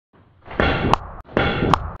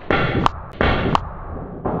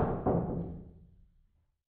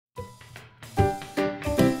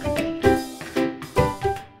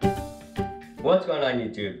What's going on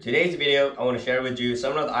YouTube? Today's video, I want to share with you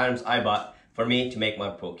some of the items I bought for me to make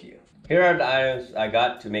my pool cue. Here are the items I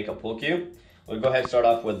got to make a pool cue. We'll go ahead and start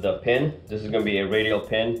off with the pin. This is going to be a radial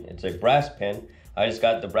pin. It's a brass pin. I just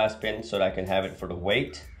got the brass pin so that I can have it for the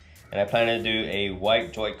weight. And I plan to do a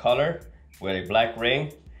white joint collar with a black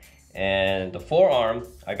ring. And the forearm,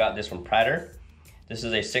 I got this from Prater. This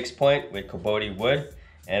is a 6-point with Bocote wood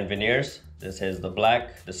and veneers. This is the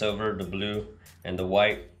black, the silver, the blue, and the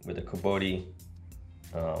white with the Bocote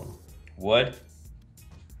wood.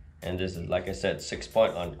 And this is, like I said,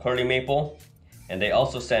 6-point on curly maple. And they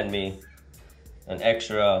also sent me an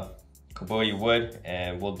extra Bocote wood,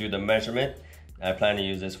 and we'll do the measurement. I plan to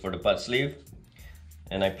use this for the butt sleeve.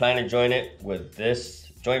 And I plan to join it with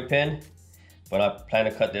this joint pin, but I plan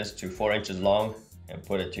to cut this to 4 inches long and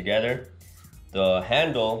put it together. The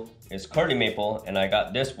handle is curly maple, and I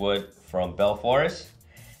got this wood from Bell Forest.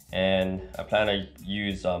 And I plan to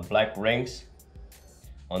use black rings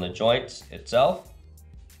on the joints itself.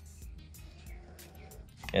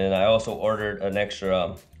 And I also ordered an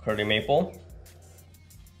extra curly maple.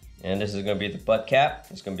 And this is gonna be the butt cap.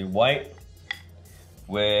 It's gonna be white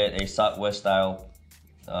with a Southwest style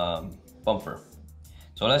bumper.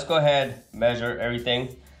 So let's go ahead, measure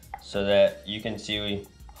everything so that you can see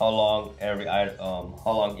how long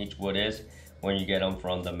how long each wood is when you get them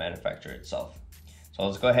from the manufacturer itself. So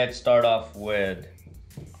let's go ahead and start off with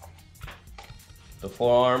the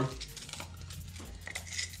forearm.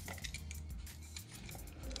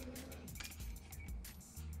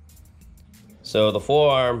 So the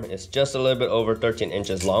forearm is just a little bit over 13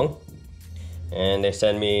 inches long. And they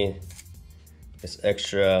sent me this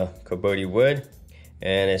extra Bocote wood,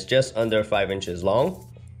 and it's just under 5 inches long.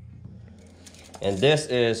 And this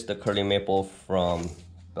is the curly maple from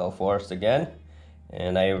Bell Forest again.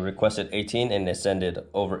 And I requested 18 and they sent it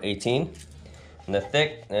over 18. And the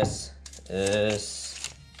thickness is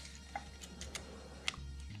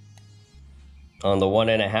on the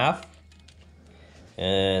 1.5.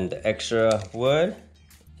 And the extra wood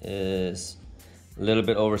is a little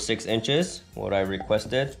bit over 6 inches, what I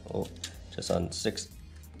requested. Oh, just on 6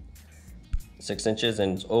 inches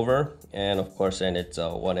and it's over. And of course, then it's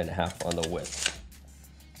 1.5 on the width.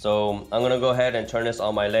 So I'm gonna go ahead and turn this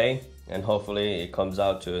on my lathe, and hopefully it comes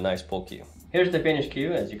out to a nice pool cue. Here's the finished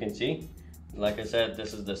cue, as you can see. Like I said,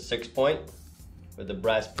 this is the 6-point with the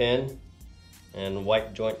brass pin and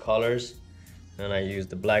white joint collars. And I used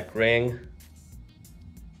the black ring.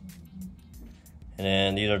 And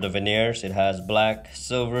then these are the veneers. It has black,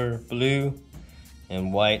 silver, blue,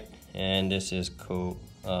 and white. And this is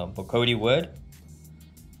Bocote wood.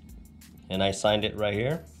 And I signed it right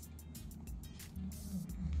here.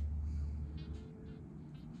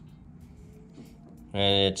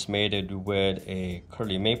 And it's made with a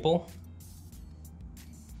curly maple.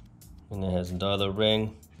 And it has the other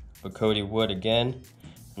ring, Bocote wood again.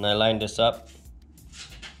 And I lined this up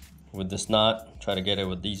with this knot, try to get it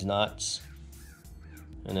with these knots.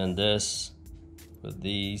 And then this with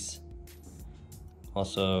these.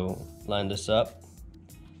 Also line this up.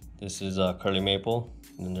 This is a curly maple.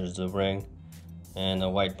 And then there's the ring and a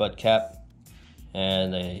white butt cap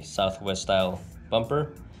and a Southwest style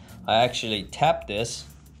bumper. I actually tapped this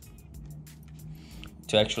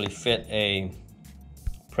to actually fit a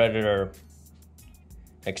Predator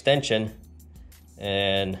extension,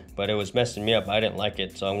 but it was messing me up. I didn't like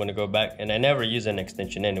it, so I'm gonna go back, and I never use an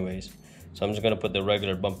extension anyways. So I'm just gonna put the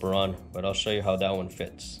regular bumper on, but I'll show you how that one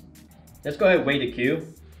fits. Let's go ahead and weigh the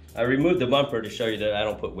cue. I removed the bumper to show you that I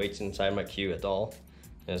don't put weights inside my cue at all.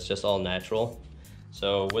 It's just all natural.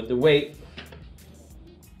 So with the weight,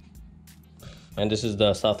 and this is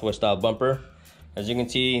the Southwest style bumper. As you can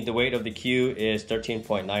see, the weight of the cue is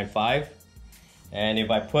 13.95. And if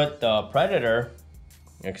I put the Predator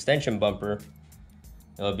extension bumper,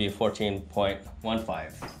 it'll be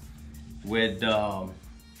 14.15. With the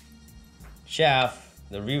shaft,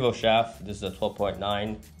 the Revo shaft, this is a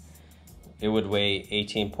 12.9. It would weigh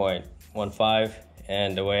 18.15.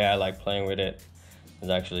 And the way I like playing with it is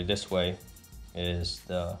actually this way, is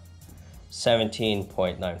the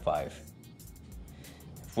 17.95.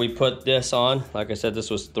 If we put this on, like I said, this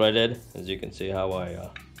was threaded. As you can see how I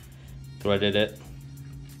threaded it.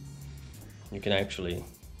 You can actually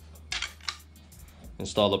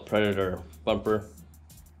install the Predator bumper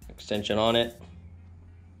extension on it.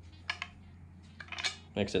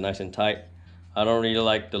 Makes it nice and tight. I don't really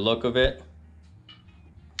like the look of it.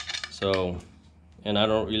 So, and I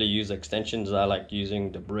don't really use extensions. I like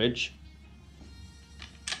using the bridge.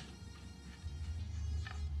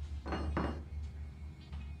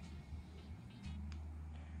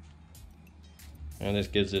 and this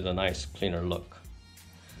gives it a nice cleaner look.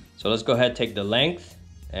 So let's go ahead, take the length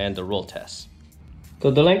and the roll test.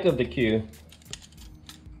 So the length of the queue,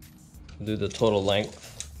 do the total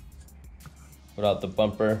length without the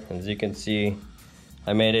bumper. As you can see,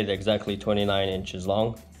 I made it exactly 29 inches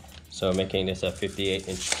long. So making this a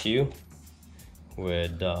 58-inch queue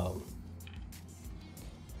with the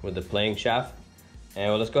playing shaft.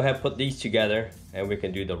 And let's go ahead and put these together and we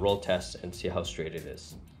can do the roll test and see how straight it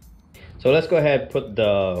is. So let's go ahead and put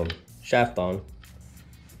the shaft on.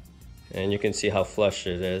 And you can see how flush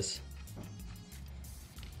it is.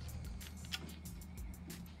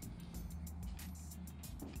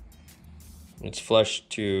 It's flush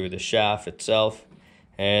to the shaft itself.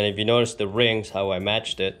 And if you notice the rings, how I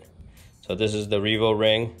matched it. So this is the Revo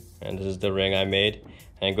ring, and this is the ring I made,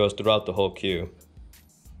 and it goes throughout the whole queue.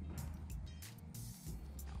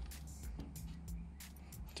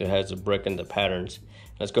 So it has the brick and the patterns.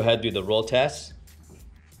 Let's go ahead and do the roll test.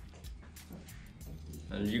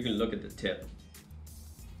 And you can look at the tip.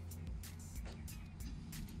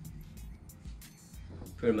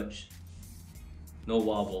 Pretty much no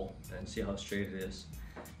wobble, and see how straight it is.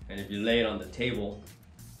 And if you lay it on the table,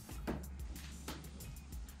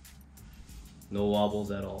 no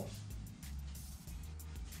wobbles at all.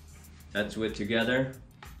 That's with together.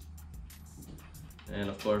 And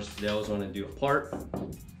of course, they always want to do apart.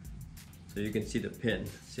 So you can see the pin.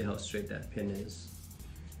 See how straight that pin is.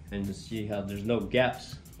 And you see how there's no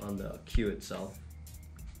gaps on the queue itself.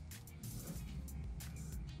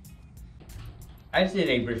 I just did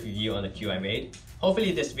a brief review on the queue I made.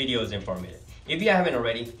 Hopefully this video is informative. If you haven't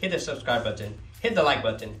already, hit the subscribe button, hit the like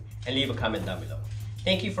button, and leave a comment down below.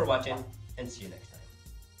 Thank you for watching, and see you next time.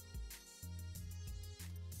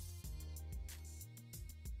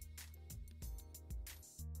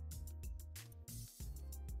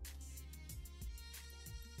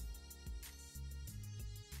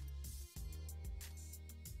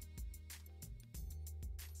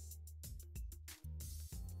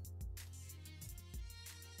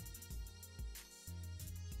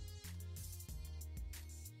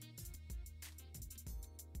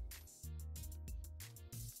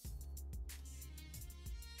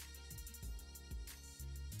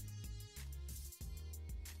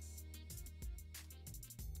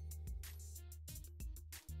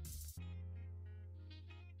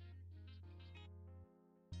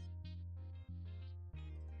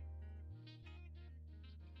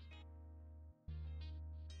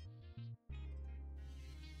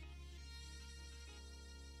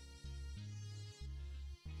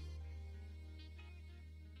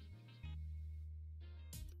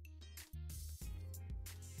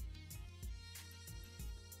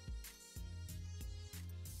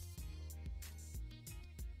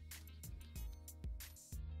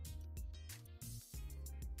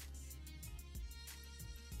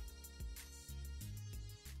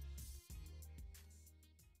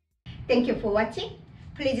 Thank you for watching.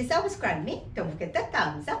 Please subscribe me. Don't forget the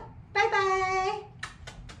thumbs up. Bye bye.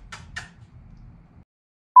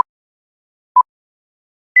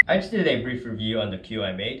 I just did a brief review on the queue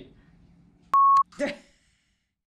I made.